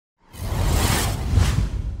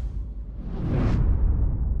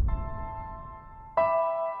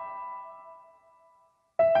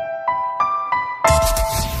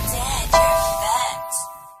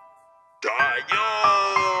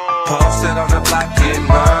the block getting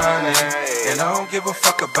money, and I don't give a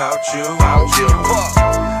fuck about you.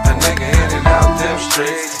 A nigga in and out them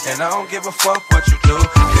streets, and I don't give a fuck what you do,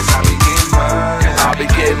 cause I be getting money. I be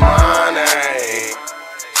getting money.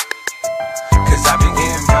 Cause I be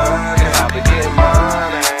getting money. I be getting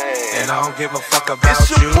money. And I don't give a fuck about it's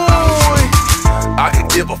your you. boy. I can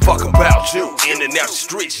give a fuck about you. In and out the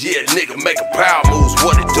streets, yeah, nigga making power moves,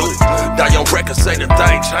 what it do? Now your records say the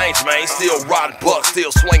thing changed, man. Still riding bucks,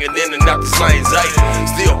 still swinging in and out the same eight.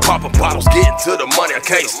 Still popping bottles, getting to the money, I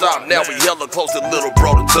can't stop. Now we hella close to little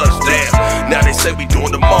bro to touchdown. Now they say we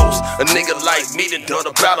doing the most. A nigga like me done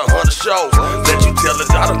about 100 shows. Let you tell it,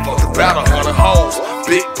 I done fucked about 100 hoes.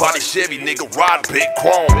 Big body Chevy, nigga ride big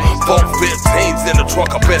chrome. 415s in the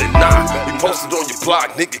trunk, I bet it not. We posted on your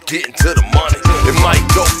block, nigga getting to the money. It might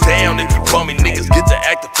go down if you bummy niggas get to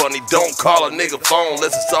acting funny. Don't call a nigga phone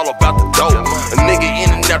unless it's all about the dope. A nigga in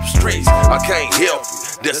and out the streets, I can't help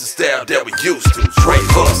it. That's the style that we used to. Straight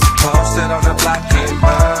hustle. Posted on the block getting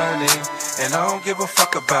money, and I don't give a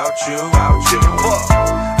fuck about you.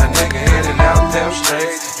 A nigga in and out them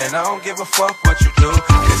streets, and I don't give a fuck what you do,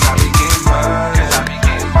 cause I be getting money.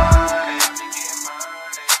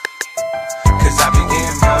 Cause I be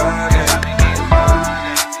getting money.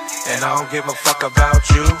 And I don't give a fuck about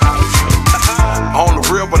you. On the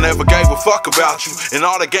real, but never gave a fuck about you. And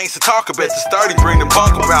all the gangsta talk about the sturdy, bring the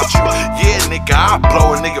punk about you. Yeah, nigga, I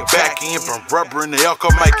blow a nigga back in from rubber in the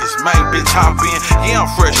Elko, make his main bitch hop in. Yeah,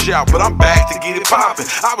 I'm fresh out, but I'm back to get it poppin'.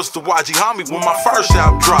 I was the YG homie when my first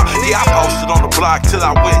album dropped. Yeah, I posted on the block till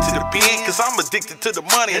I went to the pen, cause I'm addicted to the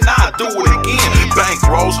money and I'll do it again. Bank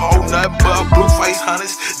rolls, hold nothing but blue face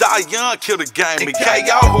hunters. Die young, kill the game, and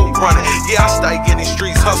kayo who run it. Yeah, I stay in these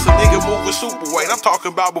streets, hustle, nigga moving super weight. I'm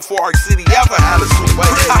talking about before our city ever had a super weight.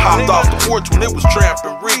 I hopped off the porch when it was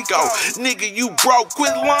tramping Rico. Nigga, you broke,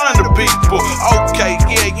 quit lying to people. Okay,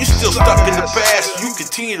 yeah, you still stuck in the past. You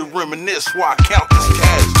continue to reminisce while I count this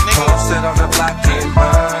cash, nigga. Posted on the block getting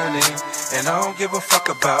money, and I don't give a fuck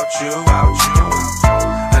about you.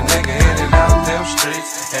 A nigga in and out them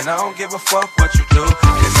streets, and I don't give a fuck what you do,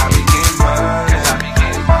 cause I be getting money.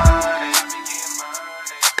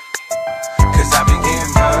 Cause I be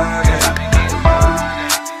getting money.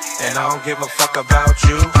 And I don't give a fuck about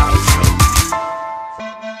you.